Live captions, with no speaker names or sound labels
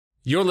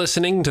You're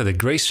listening to the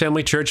Grace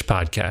Family Church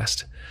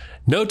podcast.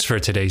 Notes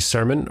for today's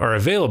sermon are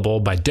available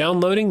by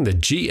downloading the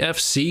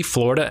GFC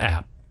Florida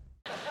app.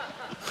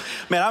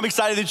 Man, I'm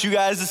excited that you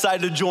guys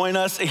decided to join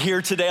us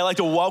here today. I'd like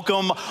to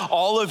welcome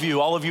all of you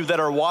that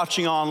are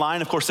watching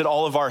online, of course, at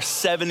all of our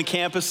 7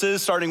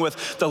 campuses, starting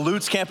with the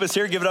Lutz campus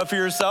here. Give it up for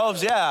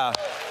yourselves. Yeah.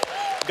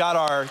 Got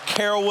our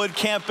Carrollwood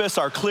campus,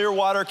 our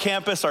Clearwater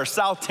campus, our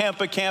South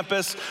Tampa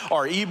campus,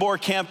 our Ybor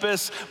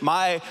campus,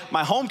 my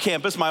home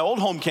campus, my old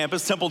home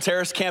campus, Temple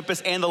Terrace campus,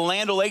 and the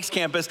Land O'Lakes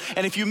campus.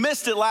 And if you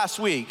missed it last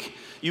week,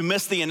 you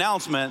missed the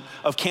announcement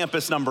of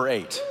campus number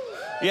 8.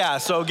 Yeah,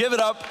 so give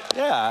it up.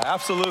 Yeah,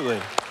 absolutely.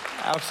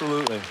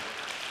 Absolutely.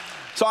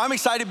 So I'm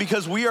excited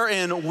because we are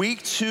in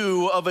week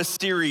 2 of a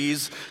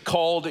series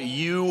called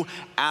You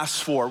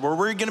Asked For, where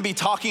we're going to be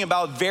talking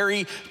about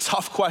very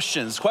tough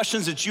questions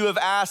that you have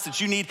asked,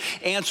 that you need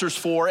answers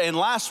for. And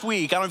last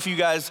week, I don't know if you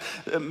guys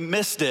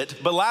missed it,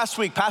 but last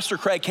week, Pastor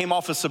Craig came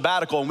off a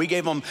sabbatical and we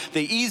gave him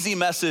the easy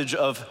message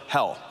of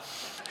hell.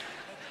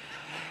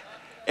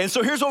 And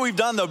so here's what we've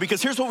done though,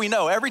 because here's what we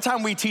know. Every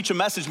time we teach a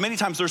message, many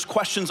times there's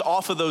questions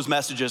off of those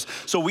messages.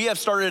 So we have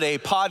started a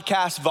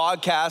podcast,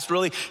 vodcast,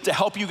 really to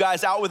help you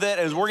guys out with it.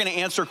 And we're gonna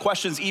answer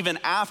questions even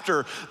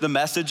after the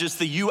message. It's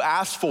the You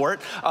Asked For It.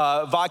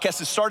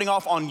 Vodcast is starting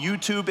off on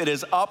YouTube. It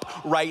is up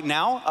right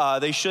now.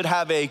 They should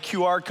have a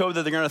QR code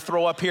that they're gonna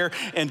throw up here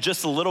in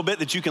just a little bit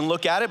that you can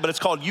look at it, but it's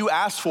called You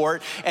Asked For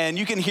It. And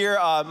you can hear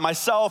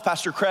myself,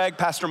 Pastor Craig,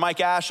 Pastor Mike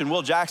Ash, and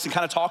Will Jackson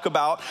kind of talk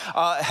about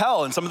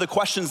hell and some of the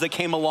questions that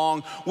came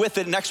along with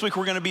it. Next week,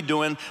 we're gonna be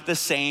doing the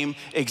same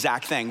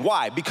exact thing.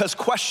 Why? Because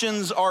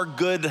questions are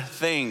good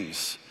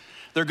things.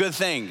 They're good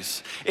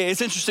things.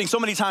 It's interesting, so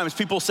many times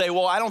people say,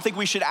 well, I don't think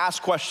we should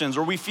ask questions,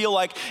 or we feel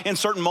like in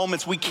certain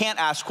moments we can't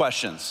ask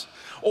questions.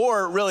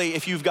 Or really,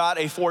 if you've got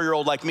a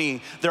 4-year-old like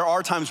me, there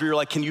are times where you're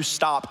like, can you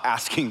stop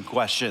asking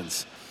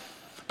questions?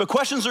 But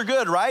questions are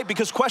good, right?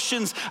 Because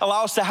questions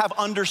allow us to have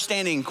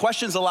understanding.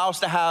 Questions allow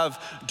us to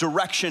have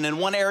direction. In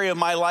one area of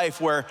my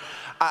life where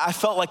I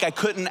felt like I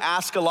couldn't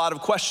ask a lot of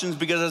questions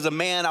because as a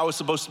man, I was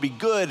supposed to be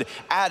good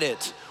at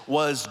it,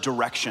 was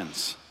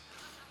directions.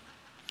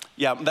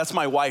 Yeah, that's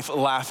my wife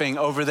laughing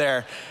over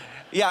there.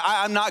 Yeah,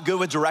 I'm not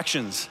good with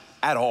directions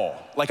at all.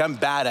 Like, I'm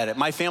bad at it.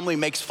 My family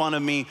makes fun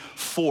of me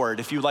for it.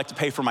 If you'd like to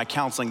pay for my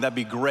counseling, that'd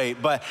be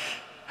great. But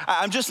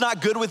I'm just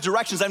not good with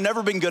directions. I've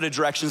never been good at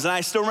directions. And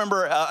I still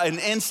remember an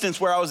instance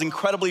where I was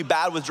incredibly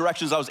bad with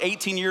directions. I was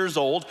 18 years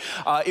old.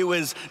 It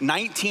was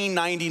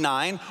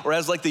 1999, or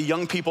as like the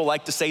young people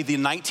like to say, the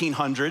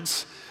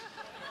 1900s.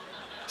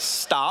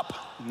 Stop,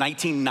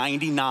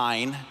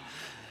 1999.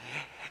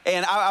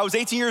 And I was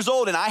 18 years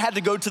old and I had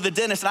to go to the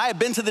dentist, and I had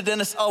been to the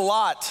dentist a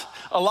lot.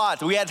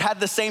 We had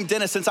the same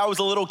dentist since I was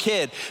a little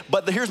kid.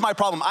 But here's my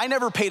problem. I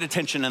never paid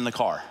attention in the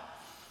car.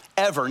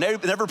 Ever,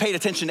 never paid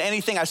attention to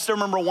anything. I still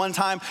remember one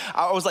time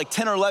I was like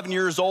 10 or 11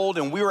 years old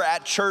and we were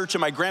at church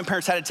and my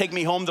grandparents had to take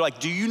me home. They're like,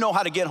 do you know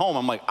how to get home?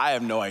 I'm like, I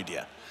have no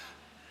idea.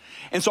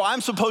 And so I'm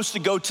supposed to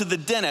go to the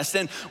dentist.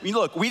 And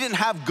look, we didn't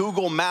have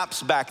Google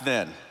Maps back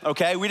then,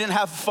 okay? We didn't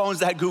have phones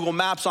that had Google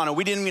Maps on it.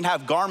 We didn't even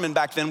have Garmin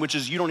back then, which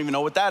is, you don't even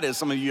know what that is,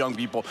 some of you young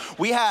people.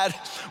 We had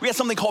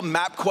something called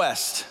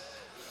MapQuest.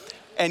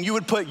 And you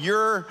would put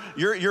your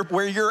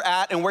where you're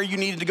at and where you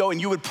needed to go, and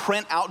you would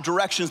print out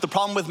directions. The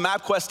problem with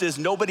MapQuest is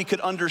nobody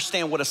could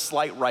understand what a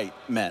slight right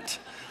meant.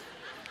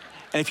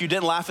 And if you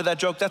didn't laugh at that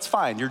joke, that's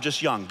fine. You're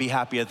just young. Be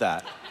happy at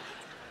that.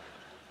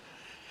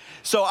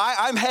 So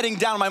I'm heading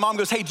down. My mom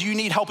goes, hey, do you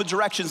need help with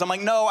directions? I'm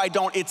like, no, I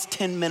don't. It's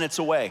 10 minutes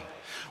away.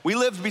 We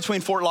lived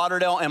between Fort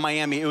Lauderdale and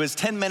Miami. It was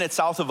 10 minutes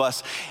south of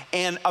us.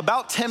 And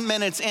about 10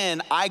 minutes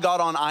in, I got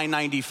on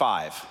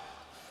I-95.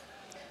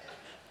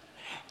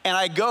 And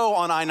I go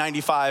on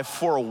I-95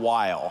 for a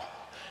while.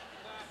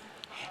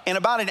 And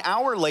about an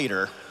hour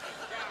later,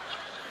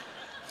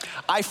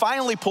 I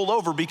finally pulled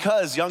over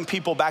because young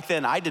people back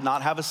then, I did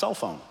not have a cell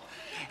phone.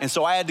 And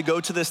so I had to go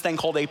to this thing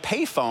called a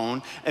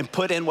payphone and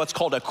put in what's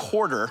called a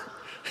quarter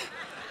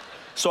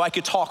so I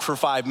could talk for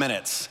 5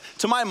 minutes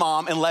to my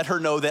mom and let her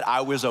know that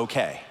I was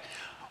okay.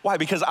 Why?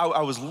 Because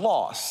I was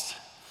lost.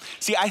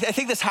 See, I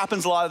think this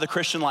happens a lot of the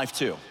Christian life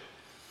too.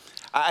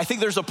 I think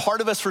there's a part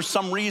of us, for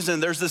some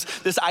reason, there's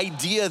this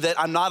idea that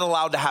I'm not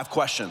allowed to have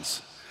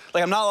questions.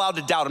 Like, I'm not allowed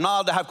to doubt. I'm not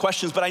allowed to have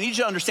questions, but I need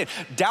you to understand,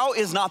 doubt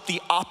is not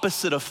the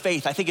opposite of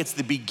faith. I think it's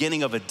the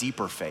beginning of a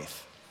deeper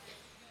faith.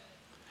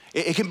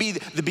 It can be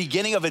the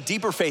beginning of a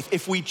deeper faith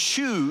if we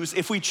choose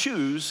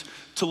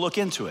to look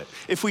into it.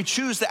 If we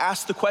choose to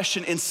ask the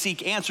question and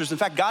seek answers. In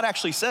fact, God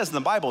actually says in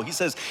the Bible, he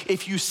says,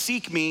 if you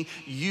seek me,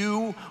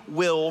 you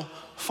will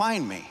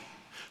find me.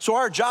 So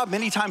our job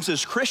many times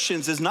as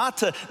Christians is not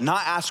to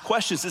not ask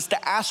questions, it's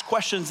to ask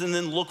questions and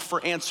then look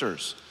for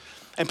answers.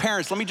 And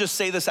parents, let me just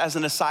say this as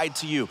an aside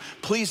to you.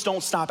 Please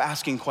don't stop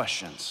asking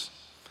questions.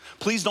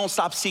 Please don't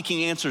stop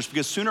seeking answers,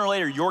 because sooner or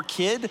later your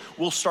kid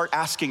will start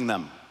asking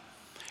them.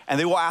 And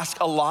they will ask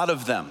a lot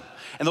of them.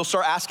 And they'll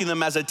start asking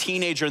them as a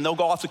teenager, and they'll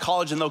go off to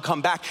college and they'll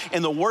come back.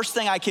 And the worst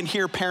thing I can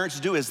hear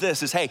parents do is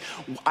hey,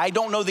 I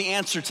don't know the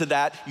answer to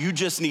that. You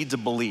just need to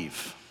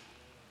believe.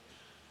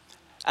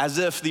 as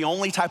if the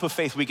only type of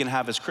faith we can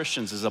have as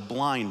Christians is a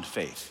blind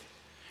faith.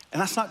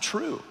 And that's not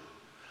true.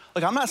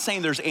 Like, I'm not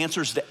saying there's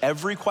answers to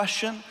every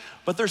question,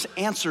 but there's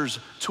answers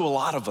to a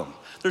lot of them.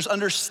 There's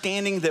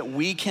understanding that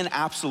we can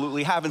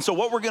absolutely have. And so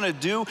what we're gonna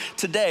do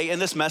today in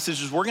this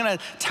message is we're gonna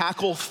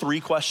tackle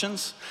three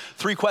questions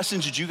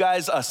that you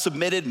guys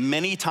submitted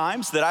many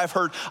times that I've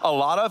heard a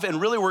lot of, and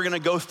really we're gonna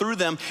go through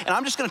them, and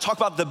I'm just gonna talk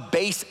about the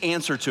base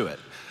answer to it.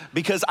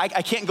 Because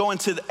I can't go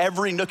into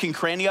every nook and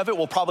cranny of it.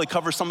 We'll probably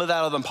cover some of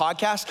that on the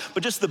podcast,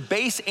 but just the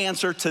base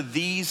answer to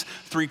these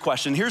three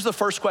questions. Here's the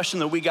first question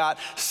that we got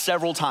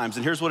several times,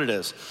 and here's what it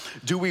is.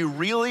 Do we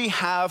really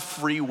have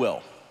free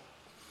will?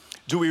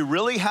 Do we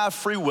really have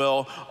free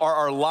will? Are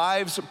our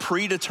lives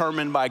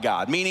predetermined by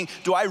God? Meaning,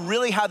 do I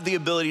really have the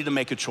ability to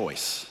make a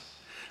choice?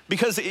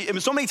 Because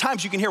so many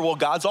times you can hear, well,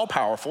 God's all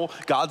powerful,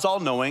 God's all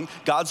knowing,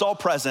 God's all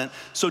present,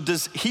 so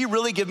does he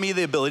really give me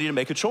the ability to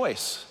make a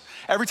choice?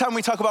 Every time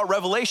we talk about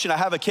Revelation, I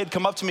have a kid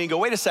come up to me and go,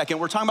 wait a second,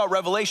 we're talking about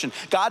Revelation.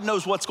 God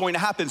knows what's going to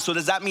happen, so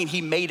does that mean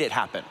he made it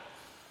happen?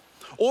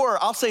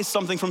 Or I'll say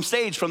something from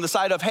stage from the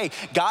side of, hey,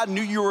 God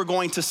knew you were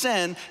going to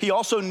sin. He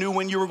also knew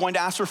when you were going to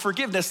ask for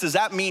forgiveness. Does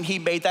that mean he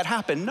made that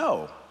happen?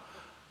 No,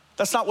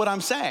 that's not what I'm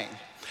saying.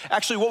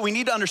 Actually, what we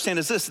need to understand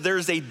is this.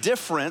 There's a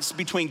difference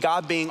between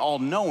God being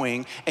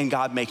all-knowing and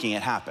God making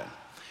it happen.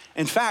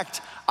 In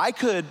fact, I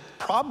could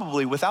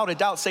probably, without a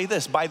doubt, say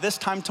this. By this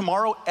time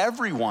tomorrow,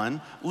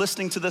 everyone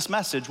listening to this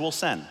message will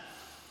sin.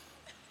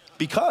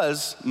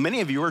 Because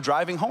many of you are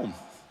driving home.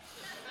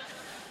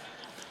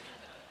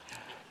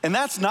 And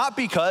that's not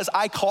because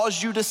I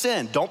caused you to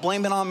sin. Don't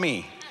blame it on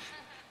me.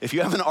 If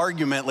you have an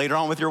argument later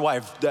on with your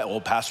wife,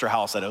 well, Pastor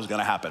Howell said it was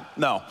gonna happen.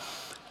 No.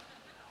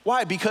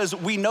 Why? Because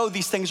we know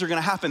these things are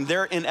gonna happen.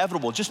 They're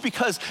inevitable. Just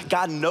because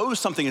God knows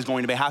something is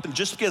going to happen,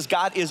 just because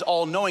God is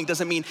all-knowing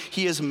doesn't mean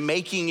he is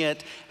making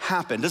it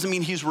happen. Doesn't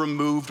mean he's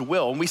removed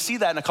will. And we see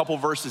that in a couple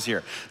verses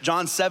here.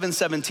 John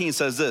 7:17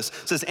 says this.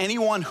 It says,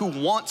 anyone who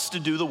wants to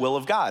do the will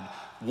of God,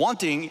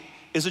 wanting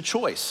is a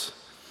choice,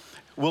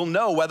 will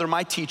know whether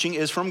my teaching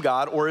is from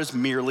God or is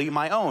merely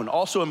my own.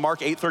 Also in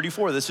Mark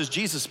 8:34, this is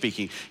Jesus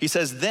speaking. He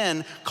says,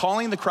 then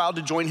calling the crowd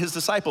to join his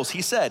disciples,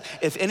 he said,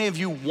 if any of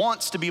you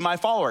wants to be my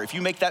follower, if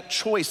you make that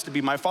choice to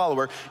be my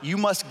follower, you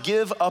must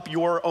give up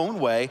your own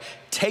way,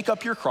 take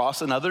up your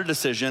cross, another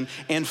decision,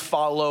 and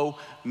follow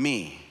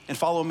me.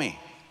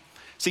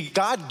 See,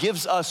 God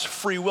gives us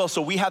free will,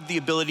 so we have the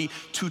ability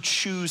to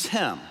choose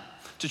him.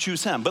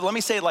 But let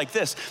me say it like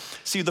this.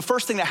 See, the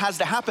first thing that has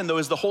to happen though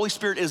is the Holy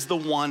Spirit is the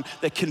one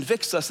that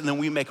convicts us and then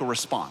we make a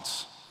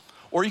response.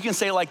 Or you can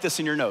say it like this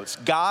in your notes.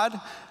 God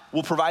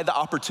will provide the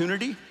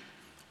opportunity,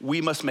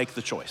 we must make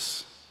the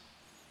choice.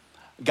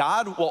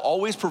 God will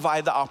always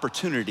provide the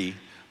opportunity,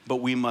 but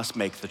we must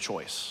make the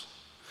choice.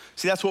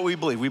 See, that's what we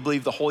believe. We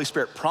believe the Holy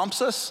Spirit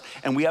prompts us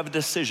and we have a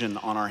decision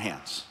on our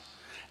hands.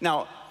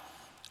 Now,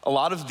 a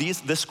lot of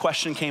this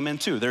question came in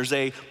too. There's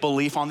a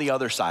belief on the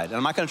other side. And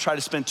I'm not gonna try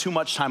to spend too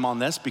much time on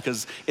this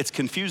because it's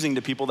confusing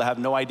to people that have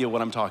no idea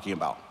what I'm talking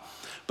about.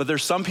 But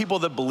there's some people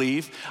that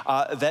believe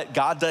that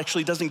God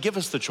actually doesn't give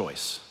us the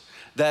choice.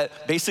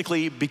 That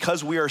basically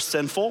because we are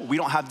sinful, we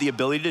don't have the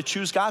ability to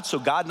choose God. So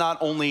God not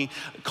only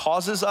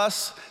causes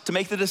us to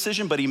make the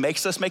decision, but he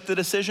makes us make the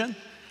decision.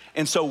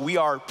 And so we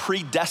are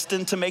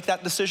predestined to make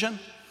that decision.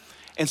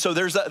 And so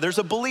there's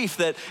a belief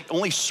that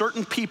only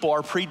certain people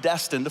are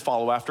predestined to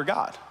follow after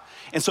God.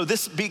 And so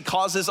this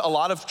causes a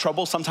lot of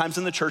trouble sometimes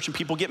in the church and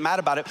people get mad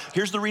about it.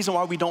 Here's the reason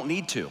why we don't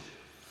need to.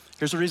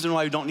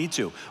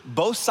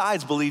 Both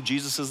sides believe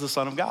Jesus is the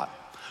Son of God.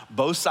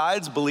 Both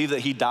sides believe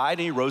that he died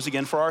and he rose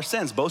again for our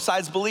sins. Both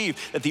sides believe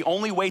that the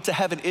only way to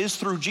heaven is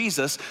through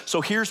Jesus. So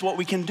here's what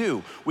we can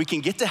do. We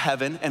can get to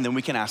heaven and then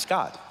we can ask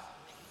God.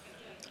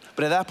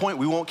 But at that point,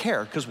 we won't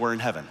care because we're in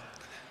heaven.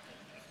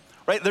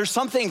 Right? There's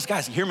some things,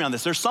 guys, hear me on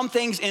this. There's some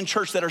things in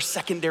church that are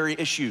secondary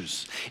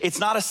issues. It's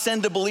not a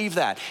sin to believe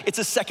that. It's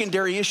a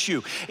secondary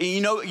issue. And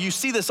you know, you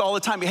see this all the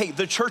time. Hey,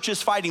 the church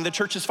is fighting.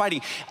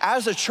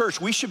 As a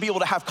church, we should be able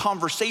to have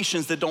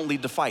conversations that don't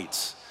lead to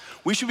fights.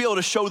 We should be able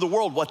to show the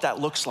world what that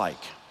looks like.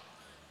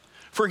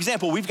 For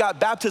example, we've got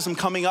baptism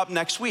coming up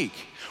next week.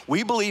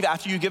 We believe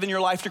after you've given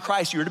your life to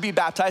Christ, you're to be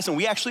baptized, and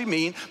we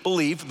actually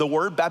believe the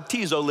word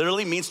baptizo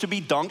literally means to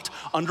be dunked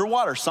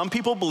underwater. Some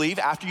people believe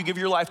after you give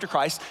your life to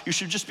Christ, you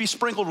should just be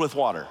sprinkled with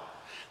water.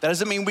 That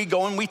doesn't mean we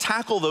go and we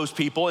tackle those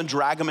people and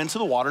drag them into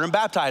the water and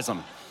baptize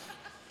them.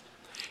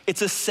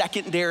 It's a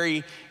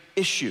secondary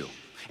issue.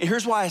 And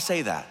here's why I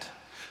say that.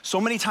 So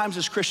many times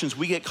as Christians,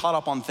 we get caught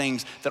up on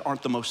things that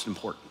aren't the most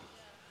important.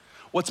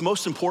 What's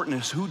most important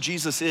is who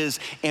Jesus is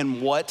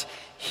and what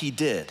he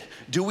did.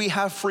 Do we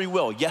have free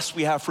will? Yes,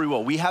 we have free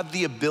will. We have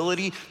the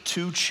ability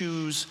to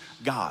choose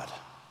God.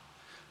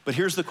 But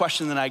here's the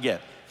question that I get.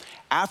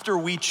 After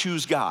we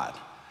choose God,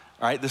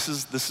 all right, this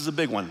is a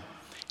big one.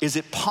 Is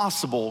it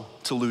possible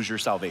to lose your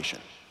salvation?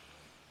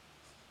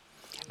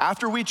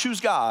 After we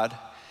choose God,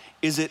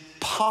 is it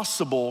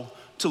possible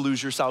to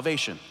lose your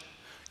salvation?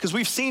 Because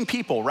we've seen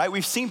people, right?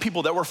 We've seen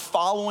people that were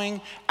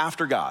following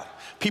after God,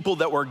 people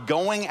that were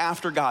going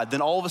after God, then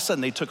all of a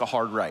sudden they took a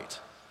hard right.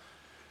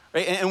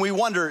 Right? And we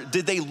wonder,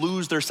 did they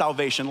lose their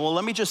salvation? Well,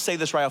 let me just say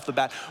this right off the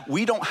bat.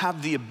 We don't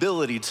have the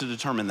ability to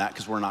determine that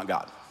because we're not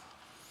God.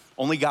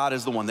 Only God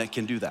is the one that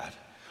can do that.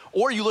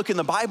 Or you look in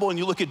the Bible and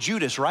you look at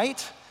Judas,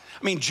 right?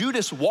 I mean,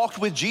 Judas walked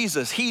with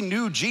Jesus. He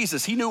knew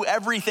Jesus. He knew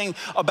everything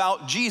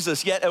about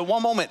Jesus. Yet at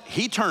one moment,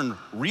 he turned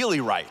really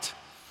right?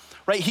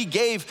 He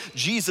gave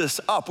Jesus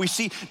up. We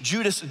see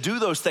Judas do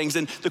those things.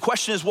 And the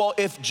question is, well,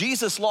 if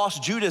Jesus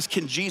lost Judas,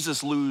 can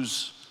Jesus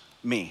lose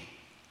me?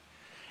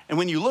 And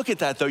when you look at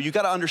that, though, you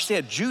got to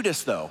understand,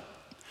 Judas, though,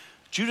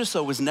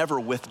 was never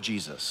with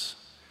Jesus.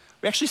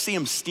 We actually see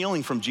him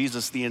stealing from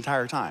Jesus the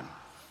entire time.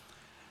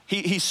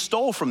 He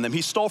stole from them.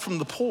 He stole from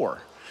the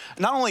poor.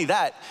 Not only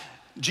that,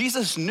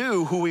 Jesus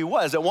knew who he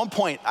was. At one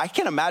point, I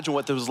can't imagine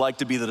what it was like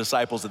to be the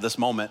disciples at this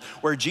moment,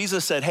 where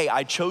Jesus said, hey,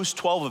 I chose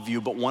 12 of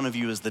you, but one of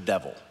you is the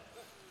devil.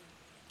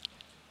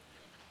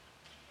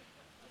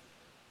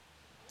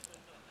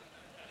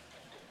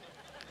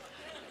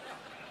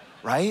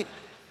 Right?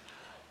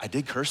 I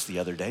did curse the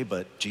other day,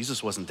 but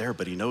Jesus wasn't there,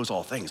 but he knows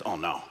all things. Oh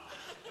no.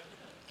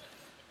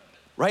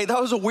 Right? That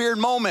was a weird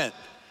moment.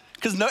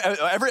 Because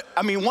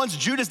once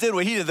Judas did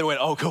what he did, they went,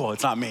 oh cool,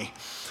 it's not me.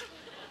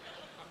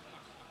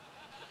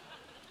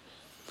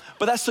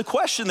 But that's the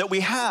question that we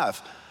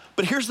have.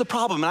 But here's the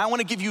problem, and I want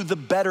to give you the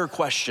better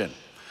question.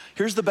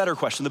 Here's the better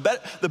question.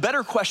 The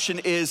better question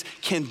is,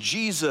 can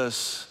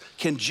Jesus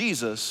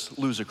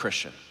lose a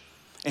Christian?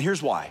 And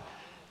here's why.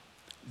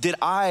 Did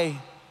I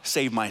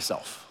save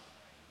myself?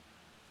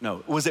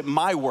 No. Was it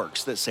my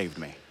works that saved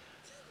me?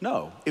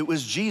 No, it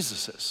was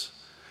Jesus's.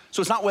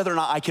 So it's not whether or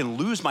not I can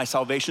lose my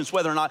salvation, it's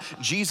whether or not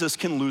Jesus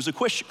can lose a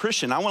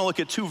Christian. I want to look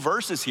at two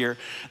verses here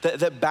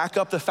that back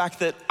up the fact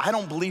that I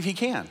don't believe he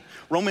can.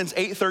 Romans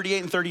 8:38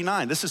 and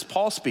 39. This is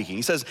Paul speaking.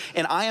 He says,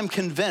 and I am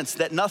convinced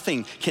that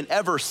nothing can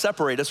ever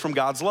separate us from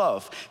God's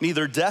love.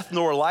 Neither death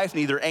nor life,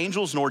 neither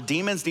angels nor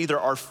demons, neither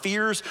our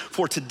fears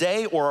for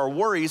today or our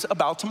worries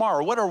about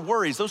tomorrow. What are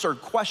worries? Those are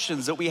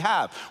questions that we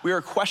have. We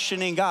are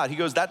questioning God. He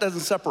goes, that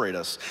doesn't separate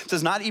us. It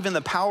says, not even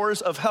the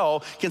powers of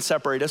hell can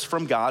separate us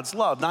from God's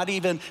love. Not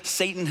even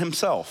Satan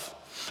himself.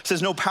 It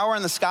says, no power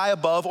in the sky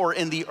above or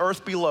in the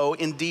earth below.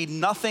 Indeed,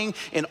 nothing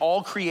in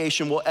all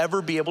creation will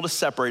ever be able to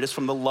separate us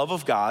from the love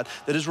of God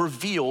that is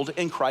revealed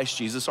in Christ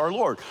Jesus our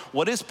Lord.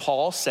 What is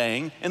Paul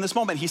saying in this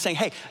moment? He's saying,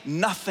 hey,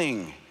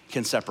 nothing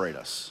can separate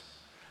us.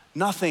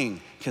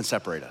 Nothing can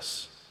separate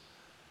us.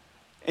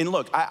 And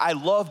look, I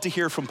love to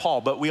hear from Paul,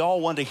 but we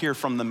all want to hear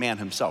from the man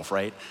himself,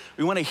 right?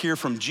 We want to hear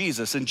from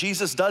Jesus, and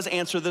Jesus does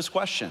answer this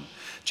question.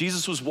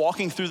 Jesus was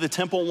walking through the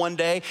temple one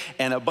day,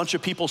 and a bunch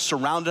of people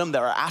surrounded him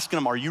that are asking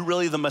him, are you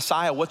really the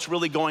Messiah? What's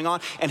really going on?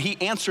 And he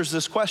answers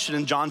this question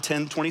in John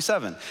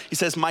 10:27. He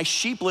says, my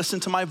sheep listen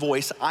to my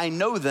voice. I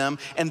know them,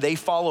 and they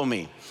follow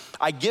me.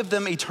 I give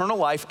them eternal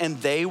life, and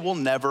they will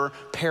never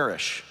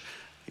perish.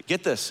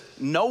 Get this,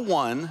 no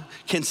one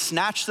can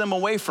snatch them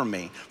away from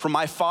me, for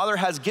my Father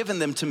has given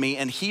them to me,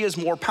 and he is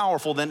more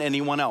powerful than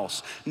anyone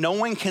else. No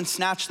one can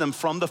snatch them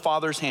from the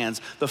Father's hands.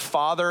 The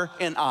Father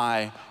and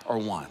I are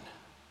one.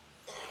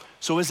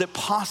 So is it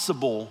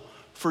possible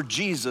for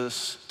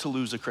Jesus to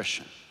lose a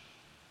Christian?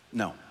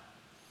 No.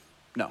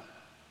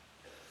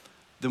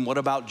 Then what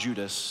about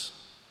Judas?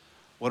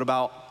 What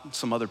about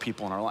some other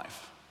people in our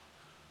life?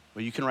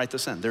 Well, you can write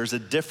this in. There's a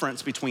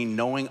difference between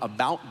knowing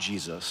about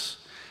Jesus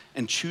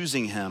and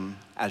choosing him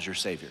as your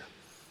Savior.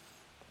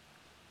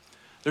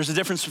 There's a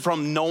difference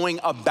from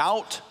knowing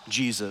about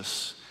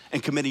Jesus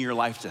and committing your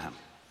life to him.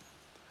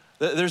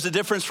 There's a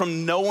difference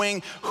from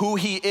knowing who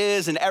he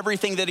is and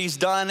everything that he's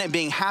done and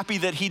being happy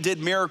that he did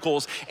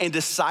miracles and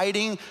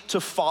deciding to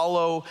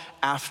follow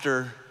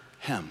after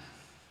him.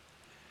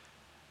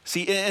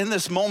 See, in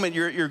this moment,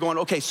 you're going,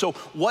 okay, so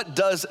what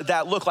does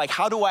that look like?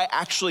 How do I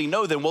actually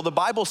know them? Well, the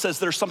Bible says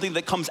there's something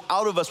that comes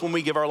out of us when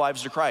we give our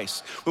lives to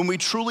Christ. When we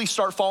truly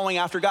start following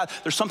after God,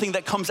 there's something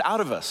that comes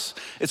out of us.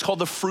 It's called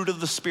the fruit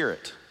of the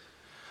Spirit.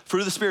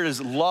 Fruit of the Spirit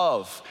is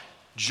love,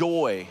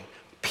 joy,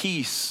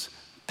 peace,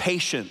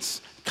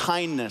 patience,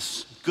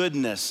 kindness,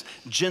 goodness,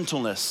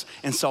 gentleness,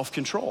 and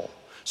self-control.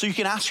 So you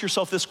can ask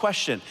yourself this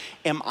question,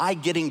 am I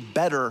getting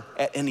better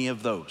at any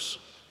of those?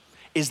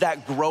 Is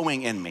that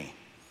growing in me?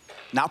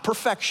 Not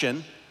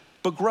perfection,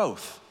 but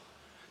growth.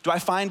 Do I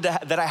find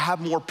that I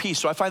have more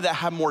peace? Do I find that I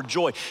have more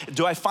joy?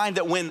 Do I find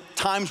that when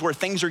times where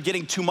things are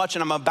getting too much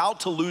and I'm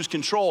about to lose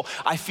control,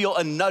 I feel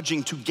a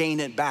nudging to gain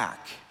it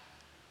back?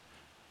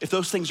 If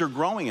those things are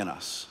growing in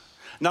us.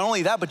 Not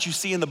only that, but you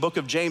see in the book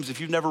of James, if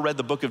you've never read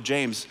the book of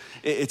James,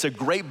 it's a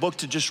great book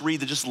to just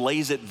read that just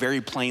lays it very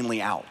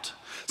plainly out.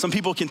 Some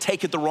people can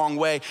take it the wrong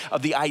way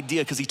of the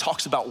idea because he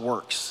talks about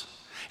works.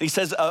 And he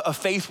says a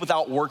faith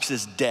without works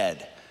is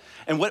dead.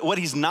 And what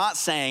he's not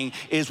saying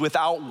is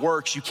without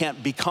works, you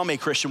can't become a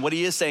Christian. What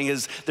he is saying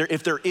is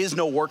if there is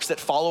no works that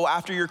follow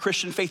after your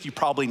Christian faith, you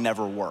probably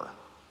never were.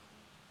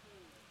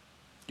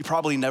 You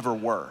probably never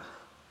were.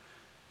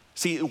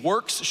 See,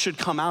 works should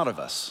come out of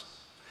us.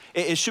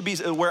 It should be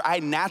where I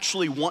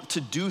naturally want to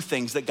do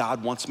things that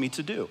God wants me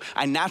to do.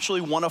 I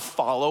naturally want to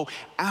follow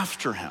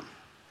after him.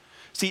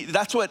 See,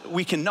 that's what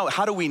we can know.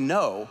 How do we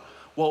know?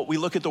 Well, we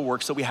look at the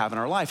works that we have in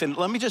our life. And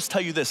let me just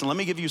tell you this, and let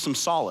me give you some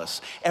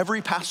solace.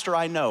 Every pastor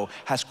I know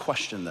has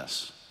questioned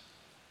this.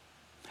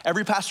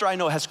 Every pastor I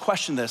know has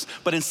questioned this,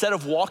 but instead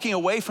of walking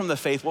away from the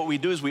faith, what we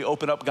do is we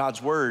open up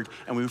God's word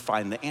and we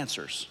find the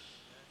answers.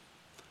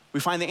 We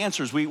find the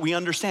answers. We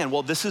understand,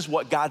 well, this is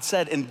what God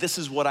said and this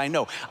is what I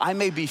know. I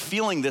may be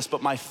feeling this,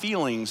 but my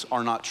feelings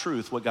are not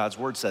truth. What God's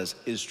word says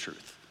is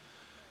truth.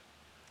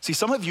 See,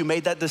 some of you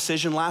made that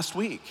decision last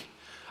week.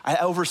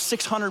 Over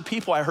 600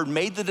 people I heard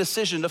made the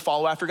decision to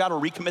follow after God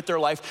or recommit their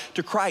life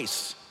to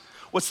Christ.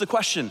 What's the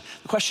question?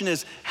 The question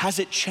is, has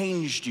it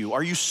changed you?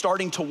 Are you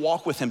starting to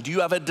walk with him? Do you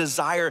have a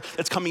desire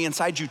that's coming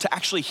inside you to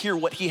actually hear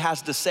what he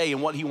has to say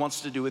and what he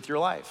wants to do with your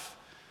life?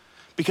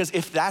 Because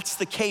if that's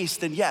the case,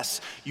 then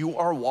yes, you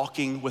are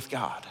walking with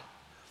God.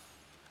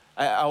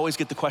 I always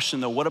get the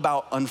question though, what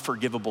about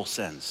unforgivable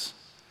sins?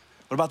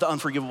 What about the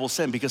unforgivable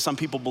sin? Because some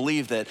people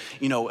believe that,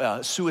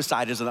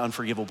 suicide is an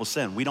unforgivable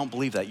sin. We don't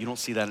believe that. You don't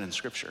see that in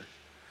Scripture.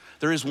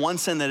 There is one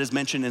sin that is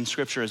mentioned in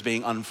Scripture as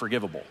being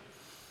unforgivable.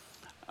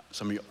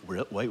 Some of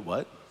you, wait,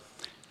 what?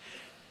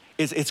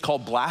 It's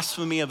called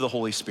blasphemy of the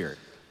Holy Spirit.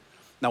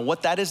 Now,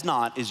 what that is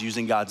not is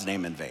using God's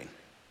name in vain.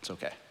 It's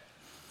okay.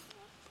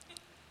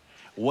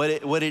 What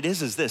it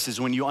is this,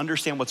 is when you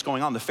understand what's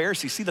going on. The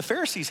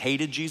Pharisees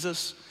hated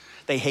Jesus.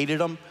 They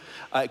hated him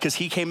because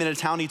he came into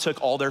town, he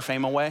took all their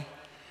fame away.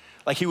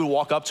 Like he would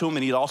walk up to them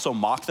and he'd also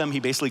mock them. He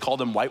basically called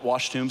them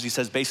whitewashed tombs. He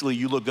says, basically,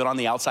 you look good on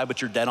the outside, but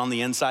you're dead on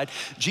the inside.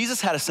 Jesus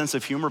had a sense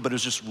of humor, but it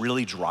was just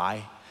really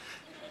dry.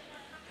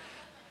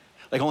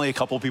 Like only a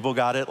couple people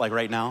got it, like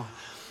right now.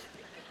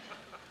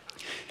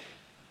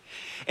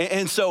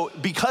 And so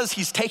because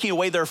he's taking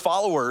away their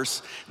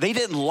followers, they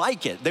didn't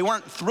like it. They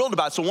weren't thrilled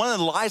about it. So one of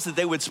the lies that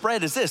they would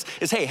spread is this,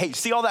 hey,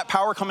 see all that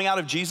power coming out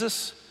of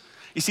Jesus?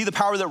 You see the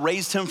power that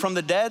raised him from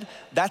the dead?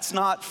 That's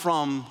not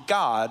from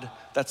God,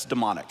 that's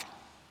demonic.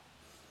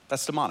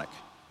 That's demonic.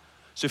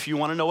 So if you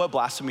want to know what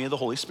blasphemy of the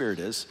Holy Spirit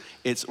is,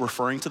 it's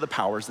referring to the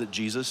powers that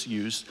Jesus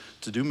used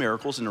to do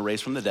miracles and to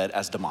raise from the dead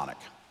as demonic.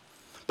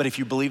 But if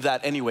you believe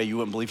that anyway, you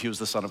wouldn't believe he was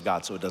the Son of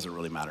God, so it doesn't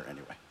really matter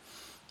anyway.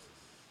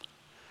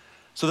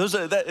 So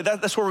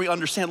that's where we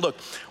understand, look,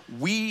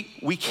 we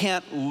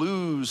can't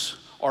lose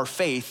our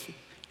faith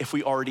if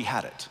we already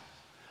had it.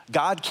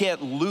 God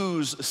can't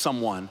lose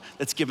someone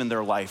that's given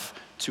their life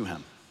to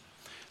him.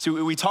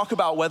 So we talk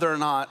about whether or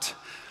not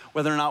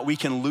we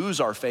can lose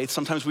our faith.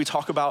 Sometimes we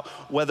talk about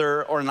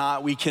whether or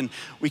not we can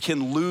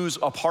lose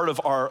a part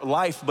of our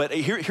life. But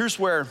here's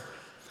where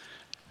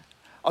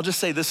I'll just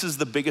say this is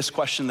the biggest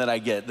question that I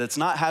get that's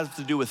not has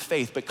to do with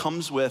faith, but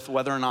comes with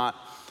whether or not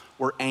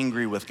we're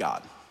angry with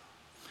God.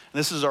 And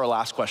this is our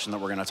last question that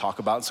we're gonna talk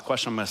about. It's a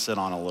question I'm gonna sit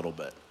on a little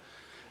bit.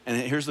 And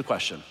here's the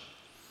question.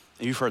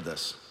 And you've heard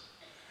this.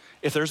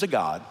 If there's a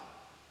God,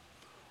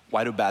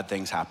 why do bad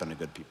things happen to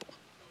good people?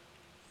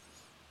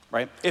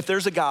 Right? If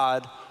there's a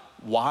God,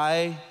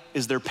 why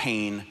is there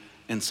pain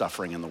and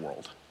suffering in the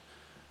world?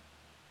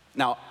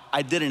 Now,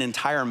 I did an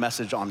entire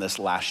message on this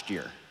last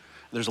year.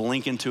 There's a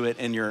link into it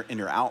in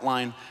your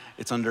outline.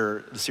 It's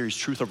under the series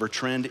Truth Over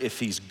Trend. If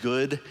he's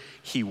good,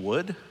 he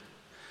would.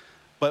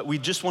 But we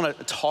just want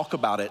to talk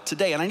about it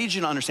today. And I need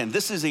you to understand,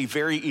 this is a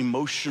very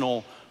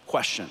emotional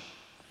question.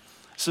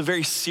 It's a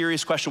very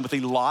serious question with a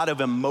lot of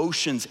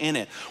emotions in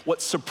it.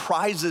 What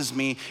surprises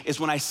me is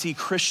when I see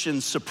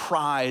Christians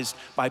surprised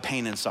by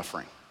pain and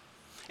suffering.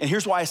 And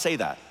here's why I say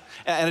that.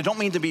 And I don't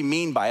mean to be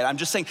mean by it. I'm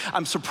just saying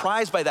I'm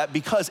surprised by that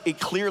because it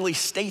clearly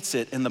states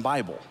it in the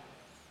Bible.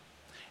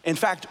 In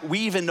fact, we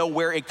even know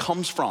where it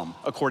comes from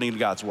according to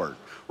God's word.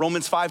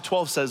 Romans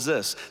 5:12 says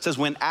this. It says,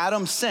 when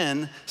Adam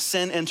sinned,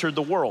 sin entered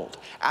the world.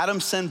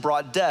 Adam's sin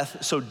brought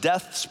death, so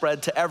death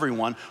spread to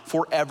everyone,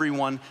 for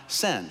everyone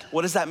sinned.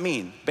 What does that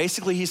mean?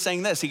 Basically, he's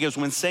saying this. He goes,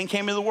 when sin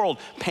came into the world,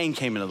 pain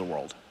came into the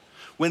world.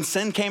 When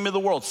sin came into the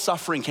world,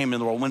 suffering came into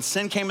the world. When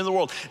sin came into the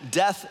world,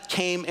 death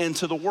came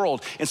into the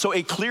world. And so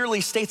it clearly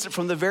states it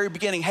from the very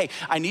beginning, hey,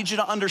 I need you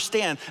to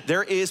understand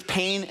there is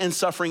pain and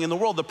suffering in the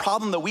world. The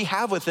problem that we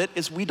have with it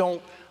is we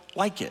don't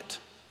like it.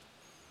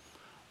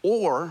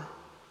 Or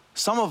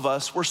some of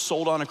us were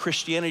sold on a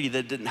Christianity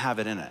that didn't have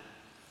it in it.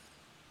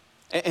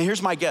 And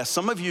here's my guess.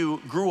 Some of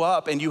you grew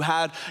up and you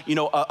had,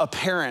 a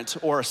parent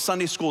or a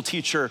Sunday school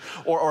teacher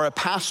or a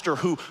pastor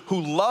who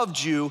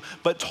loved you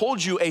but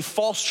told you a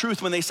false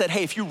truth when they said,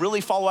 hey, if you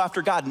really follow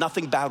after God,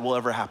 nothing bad will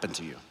ever happen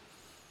to you.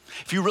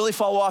 If you really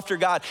follow after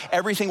God,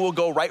 everything will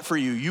go right for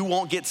you. You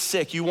won't get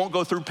sick. You won't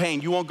go through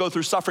pain. You won't go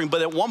through suffering.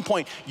 But at one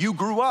point, you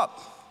grew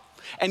up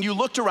and you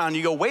looked around and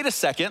you go, wait a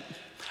second.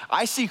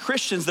 I see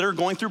Christians that are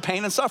going through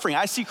pain and suffering.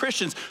 I see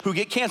Christians who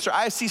get cancer.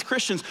 I see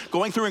Christians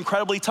going through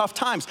incredibly tough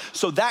times.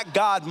 So that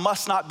God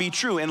must not be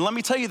true. And let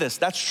me tell you this,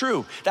 that's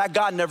true. That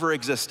God never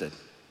existed.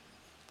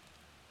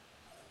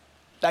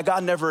 That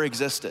God never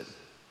existed.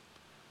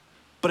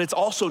 But it's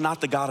also not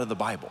the God of the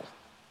Bible.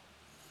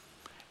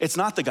 It's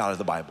not the God of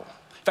the Bible.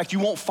 In fact, you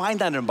won't find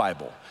that in the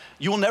Bible.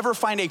 You will never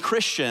find a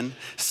Christian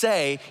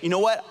say, you know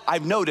what,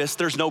 I've noticed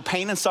there's no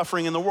pain and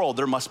suffering in the world.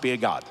 There must be a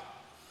God.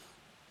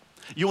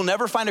 You will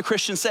never find a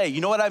Christian say,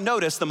 you know what I've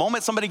noticed? The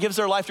moment somebody gives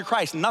their life to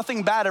Christ,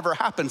 nothing bad ever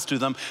happens to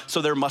them,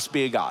 so there must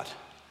be a God.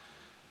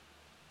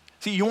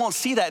 See, you won't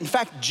see that. In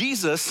fact,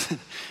 Jesus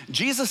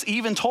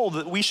even told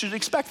that we should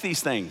expect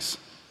these things.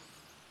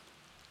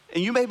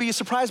 And you may be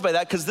surprised by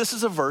that because this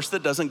is a verse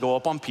that doesn't go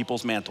up on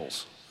people's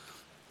mantles.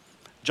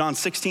 John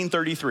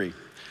 16:33,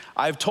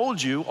 I've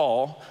told you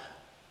all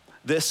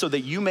this so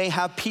that you may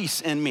have peace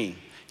in me.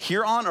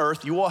 Here on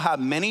earth, you will have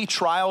many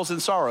trials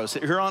and sorrows.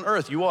 Here on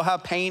earth, you will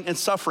have pain and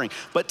suffering.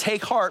 But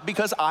take heart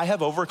because I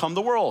have overcome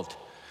the world.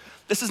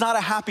 This is not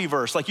a happy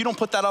verse. Like, you don't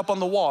put that up on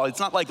the wall. It's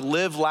not like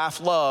live, laugh,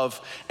 love,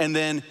 and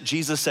then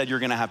Jesus said you're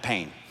gonna have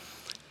pain.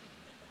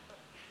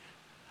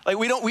 Like,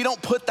 we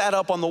don't put that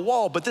up on the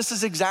wall, but this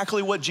is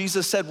exactly what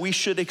Jesus said we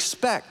should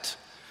expect.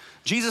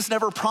 Jesus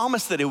never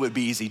promised that it would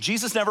be easy.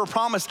 Jesus never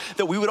promised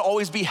that we would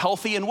always be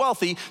healthy and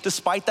wealthy,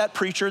 despite that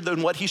preacher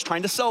and what he's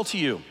trying to sell to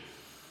you.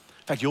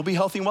 In fact, you'll be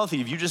healthy and wealthy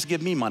if you just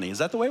give me money. Is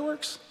that the way it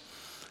works?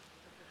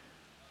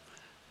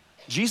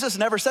 Jesus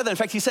never said that. In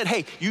fact, he said,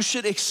 hey, you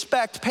should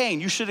expect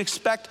pain. You should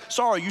expect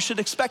sorrow. You should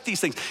expect these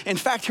things. In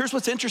fact, here's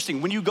what's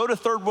interesting. When you go to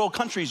third world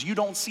countries, you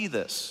don't see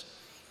this.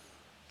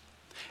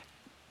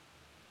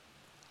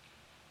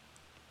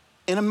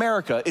 In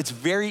America, it's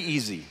very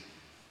easy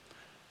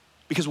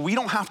because we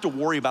don't have to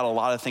worry about a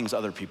lot of things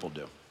other people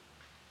do.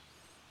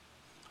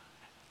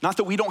 Not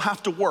that we don't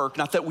have to work,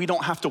 not that we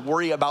don't have to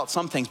worry about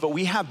some things, but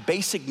we have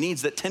basic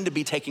needs that tend to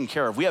be taken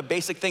care of. We have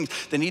basic things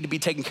that need to be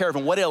taken care of.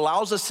 And what it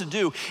allows us to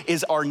do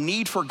is our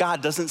need for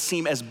God doesn't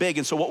seem as big.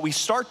 And so what we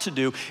start to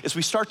do is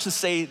we start to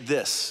say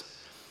this,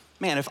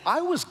 man, if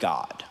I was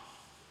God,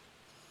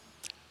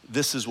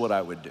 this is what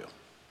I would do.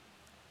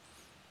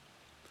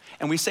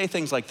 And we say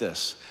things like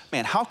this,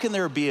 man, how can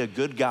there be a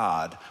good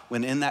God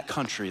when in that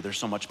country there's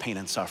so much pain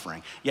and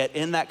suffering? Yet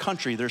in that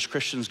country there's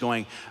Christians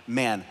going,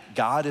 man,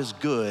 God is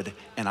good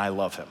and I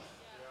love him.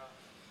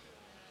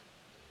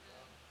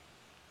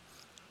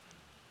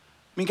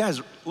 I mean,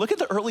 guys, look at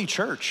the early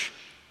church.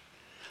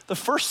 The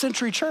first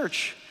century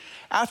church.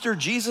 After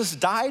Jesus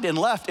died and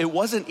left, it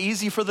wasn't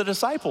easy for the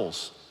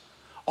disciples.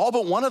 All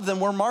but one of them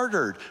were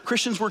martyred.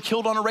 Christians were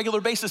killed on a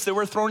regular basis. They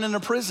were thrown into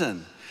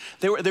prison.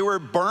 They were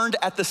burned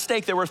at the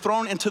stake. They were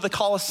thrown into the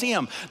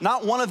Colosseum.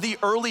 Not one of the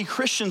early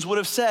Christians would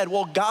have said,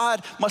 well,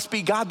 God must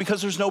be God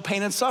because there's no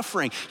pain and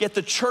suffering. Yet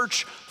the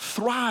church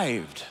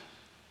thrived.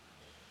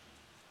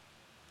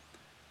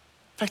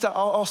 In fact,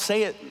 I'll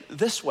say it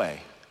this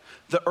way.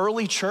 The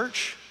early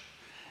church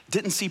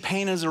didn't see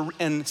pain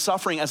and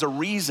suffering as a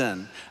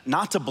reason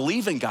not to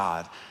believe in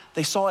God.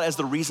 They saw it as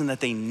the reason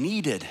that they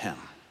needed him.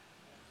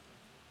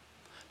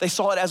 They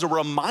saw it as a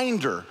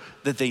reminder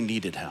that they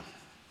needed him.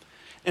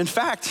 In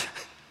fact,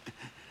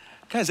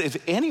 guys, if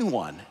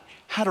anyone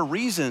had a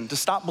reason to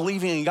stop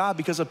believing in God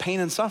because of pain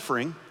and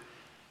suffering,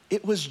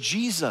 it was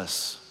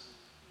Jesus.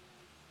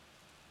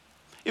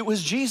 It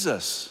was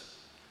Jesus.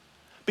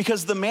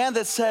 Because the man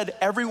that said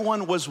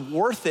everyone was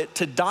worth it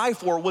to die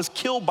for was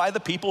killed by the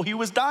people he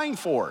was dying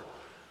for.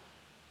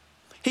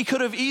 He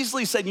could have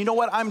easily said, you know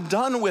what, I'm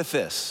done with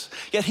this.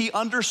 Yet he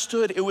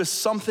understood it was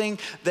something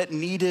that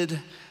needed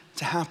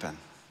to happen.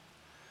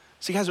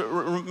 See, guys,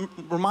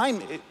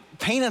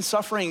 pain and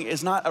suffering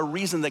is not a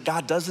reason that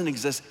God doesn't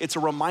exist. It's a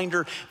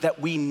reminder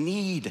that we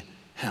need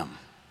him.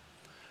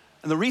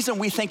 And the reason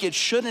we think it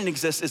shouldn't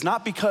exist is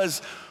not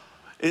because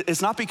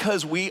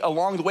we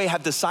along the way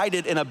have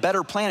decided in a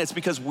better plan. It's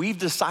because we've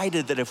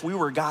decided that if we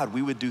were God,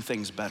 we would do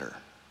things better.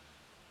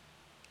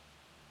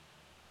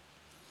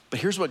 But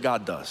here's what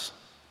God does.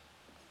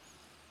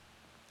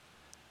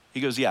 He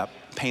goes, yeah,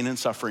 pain and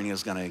suffering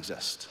is gonna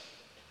exist.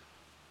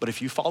 But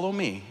if you follow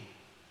me,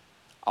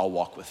 I'll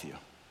walk with you.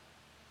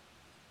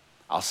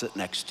 I'll sit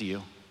next to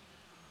you.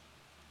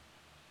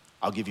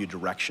 I'll give you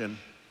direction.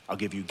 I'll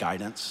give you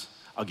guidance.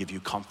 I'll give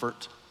you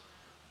comfort.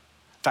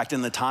 In fact,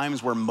 in the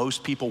times where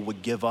most people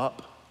would give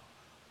up,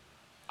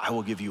 I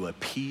will give you a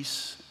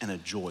peace and a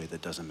joy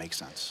that doesn't make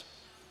sense.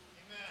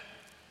 Amen.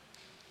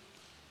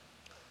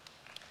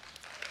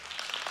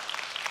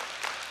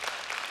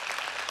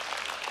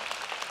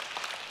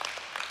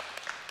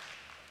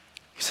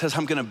 He says,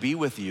 I'm gonna be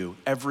with you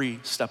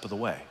every step of the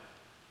way.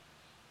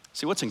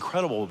 See, what's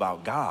incredible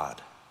about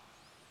God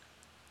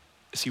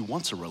is he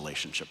wants a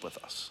relationship with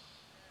us.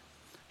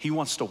 He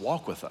wants to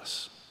walk with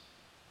us.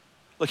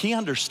 Look, he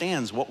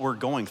understands what we're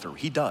going through.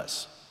 He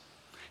does.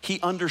 He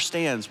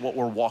understands what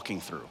we're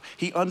walking through.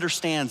 He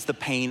understands the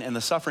pain and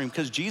the suffering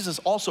because Jesus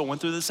also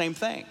went through the same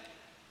thing.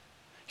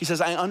 He says,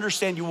 I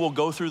understand you will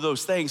go through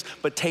those things,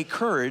 but take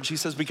courage. He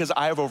says, because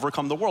I have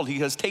overcome the world. He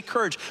says, take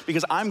courage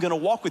because I'm gonna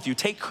walk with you.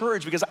 Take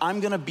courage because I'm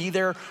gonna be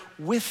there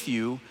with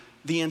you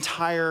the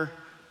entire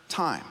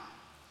time.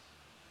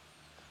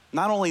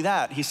 Not only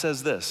that, he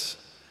says this.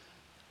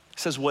 He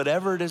says,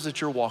 whatever it is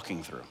that you're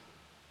walking through,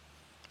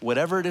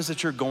 whatever it is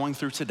that you're going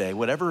through today,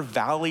 whatever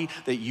valley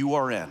that you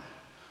are in,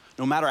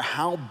 no matter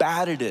how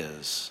bad it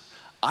is,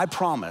 I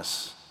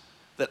promise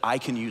that I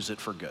can use it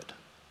for good.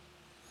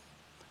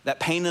 That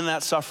pain and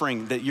that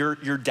suffering that you're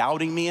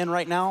doubting me in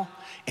right now,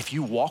 if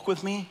you walk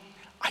with me,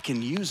 I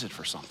can use it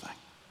for something.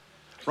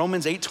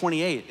 Romans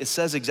 8:28, it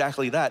says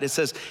exactly that. It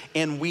says,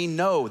 and we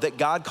know that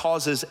God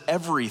causes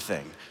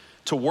everything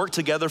to work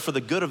together for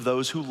the good of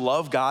those who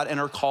love God and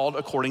are called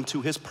according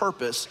to his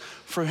purpose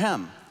for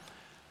him.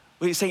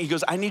 What he's saying, he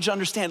goes, I need you to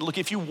understand, look,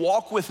 if you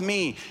walk with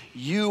me,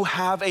 you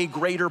have a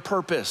greater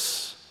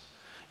purpose.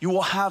 You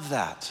will have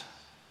that.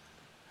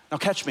 Now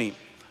catch me,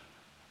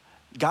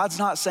 God's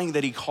not saying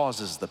that he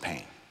causes the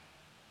pain,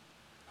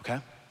 okay?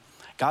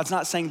 God's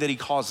not saying that he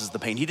causes the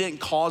pain. He didn't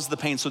cause the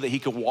pain so that he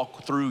could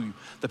walk through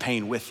the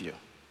pain with you.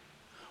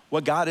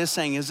 What God is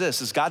saying is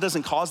this, is God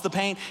doesn't cause the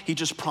pain, he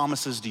just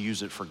promises to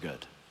use it for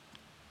good.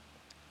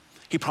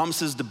 He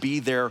promises to be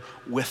there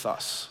with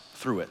us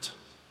through it.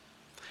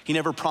 He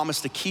never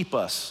promised to keep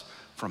us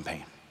from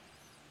pain.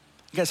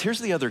 You guys, here's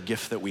the other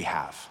gift that we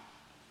have.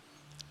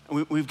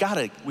 We've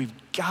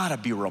gotta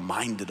be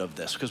reminded of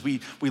this because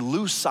we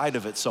lose sight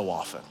of it so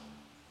often.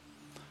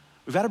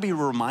 We've gotta be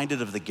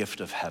reminded of the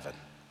gift of heaven.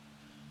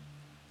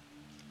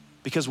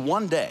 Because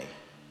one day,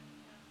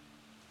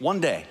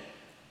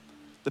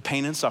 the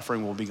pain and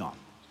suffering will be gone.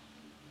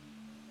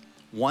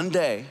 One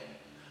day,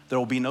 there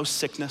will be no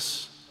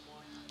sickness,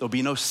 there'll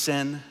be no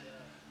sin,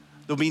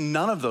 there'll be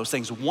none of those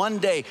things. One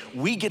day,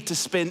 we get to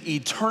spend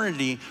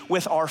eternity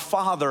with our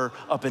Father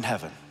up in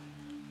heaven.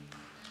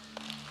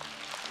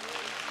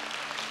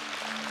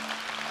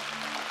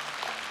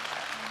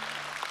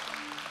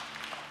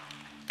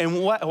 And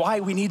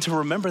why we need to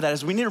remember that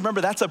is we need to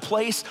remember that's a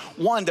place,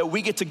 one, that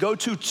we get to go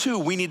to, two,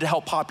 we need to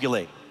help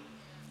populate.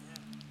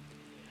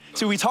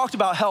 See, we talked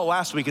about hell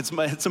last week. It's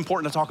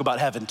important to talk about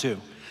heaven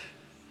too.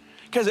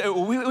 Because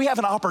we have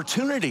an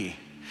opportunity.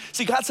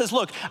 See, God says,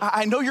 look,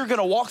 I know you're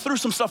gonna walk through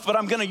some stuff, but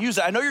I'm gonna use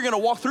it. I know you're gonna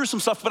walk through some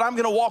stuff, but I'm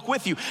gonna walk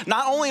with you.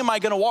 Not only am I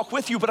gonna walk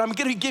with you, but I'm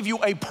gonna give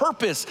you a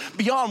purpose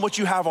beyond what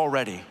you have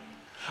already.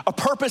 A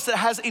purpose that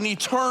has an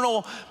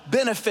eternal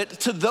benefit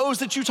to those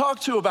that you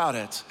talk to about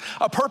it.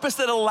 A purpose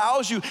that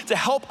allows you to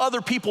help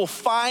other people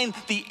find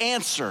the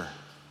answer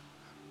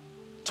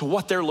to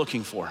what they're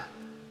looking for.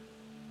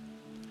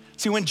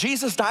 See, when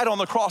Jesus died on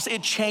the cross,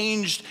 it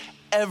changed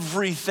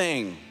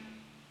everything.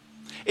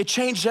 It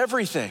changed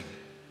everything.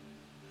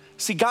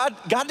 See, God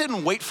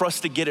didn't wait for us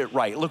to get it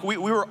right. Look, we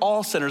were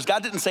all sinners.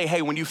 God didn't say,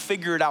 hey, when you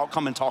figure it out,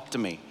 come and talk to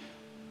me.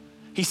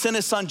 He sent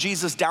his son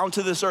Jesus down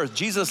to this earth.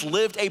 Jesus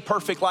lived a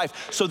perfect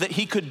life so that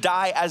he could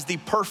die as the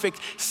perfect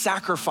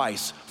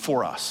sacrifice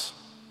for us.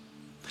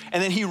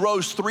 And then he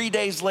rose 3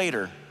 days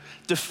later,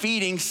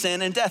 defeating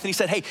sin and death. And he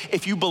said, hey,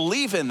 if you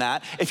believe in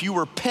that, if you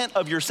repent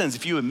of your sins,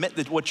 if you admit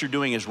that what you're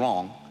doing is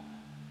wrong,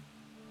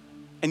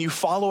 and you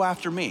follow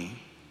after me,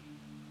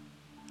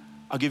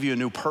 I'll give you a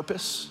new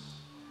purpose.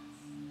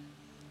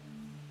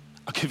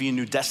 I'll give you a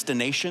new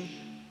destination.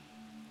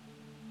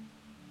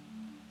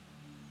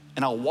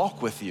 And I'll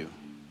walk with you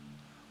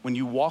when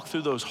you walk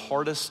through those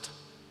hardest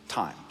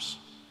times.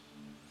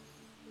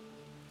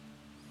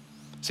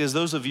 See, as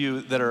those of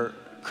you that are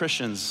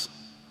Christians,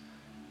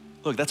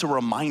 look, that's a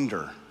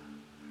reminder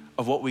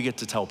of what we get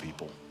to tell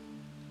people.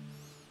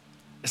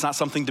 It's not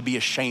something to be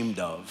ashamed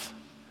of.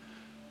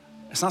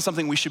 It's not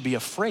something we should be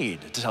afraid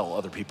to tell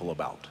other people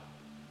about.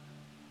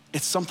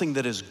 It's something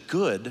that is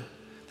good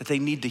that they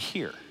need to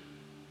hear.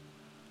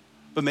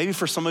 But maybe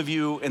for some of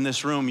you in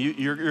this room,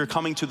 you're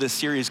coming to this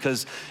series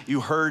because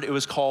you heard it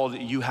was called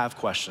You Have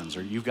Questions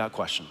or You've Got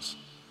Questions.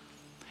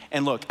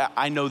 And look,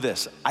 I know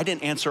this, I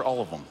didn't answer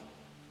all of them.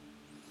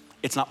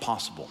 It's not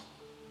possible.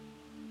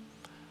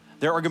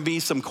 There are gonna be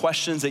some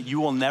questions that you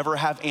will never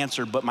have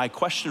answered, but my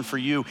question for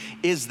you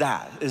is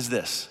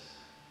this.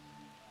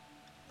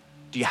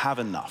 Do you have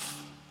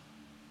enough?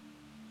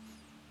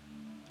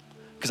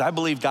 Because I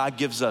believe God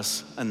gives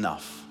us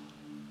enough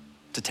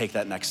to take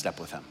that next step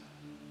with him.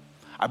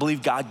 I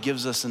believe God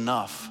gives us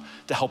enough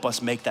to help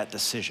us make that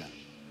decision.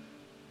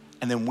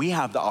 And then we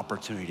have the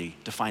opportunity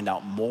to find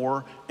out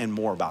more and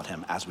more about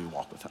him as we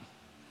walk with him.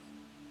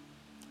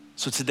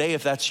 So today,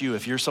 if that's you,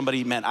 if you're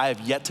somebody, man, I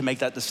have yet to make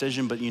that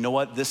decision, but you know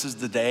what? This is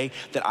the day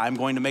that I'm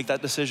going to make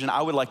that decision.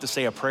 I would like to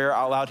say a prayer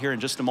out loud here in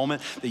just a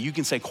moment that you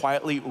can say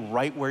quietly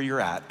right where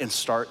you're at and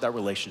start that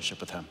relationship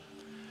with him.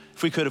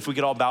 If we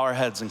could all bow our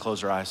heads and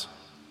close our eyes.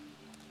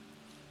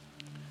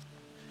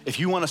 If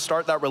you want to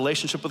start that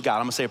relationship with God,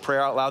 I'm gonna say a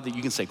prayer out loud that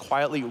you can say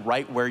quietly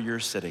right where you're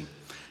sitting.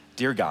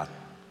 Dear God,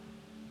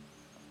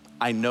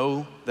 I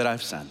know that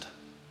I've sinned.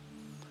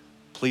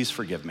 Please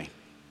forgive me.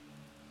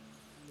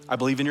 I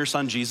believe in your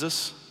son,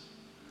 Jesus,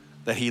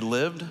 that he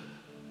lived,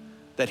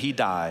 that he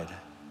died,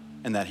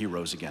 and that he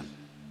rose again.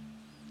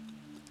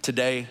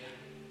 Today,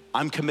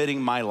 I'm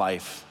committing my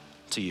life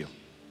to you.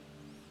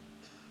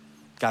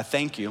 God,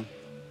 thank you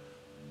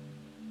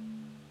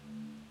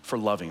for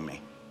loving me.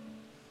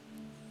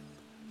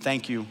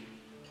 Thank you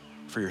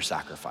for your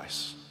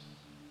sacrifice.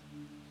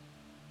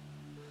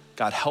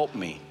 God, help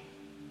me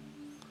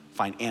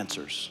find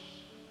answers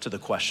to the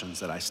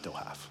questions that I still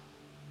have.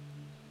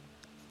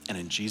 And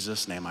in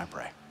Jesus' name I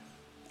pray,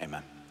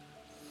 amen.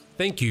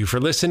 Thank you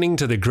for listening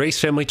to the Grace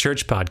Family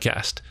Church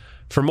podcast.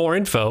 For more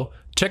info,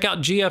 check out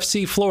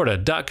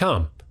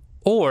gfcflorida.com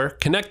or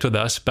connect with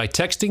us by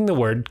texting the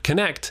word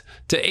CONNECT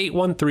to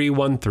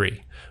 81313.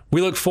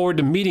 We look forward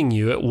to meeting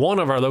you at one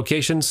of our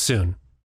locations soon.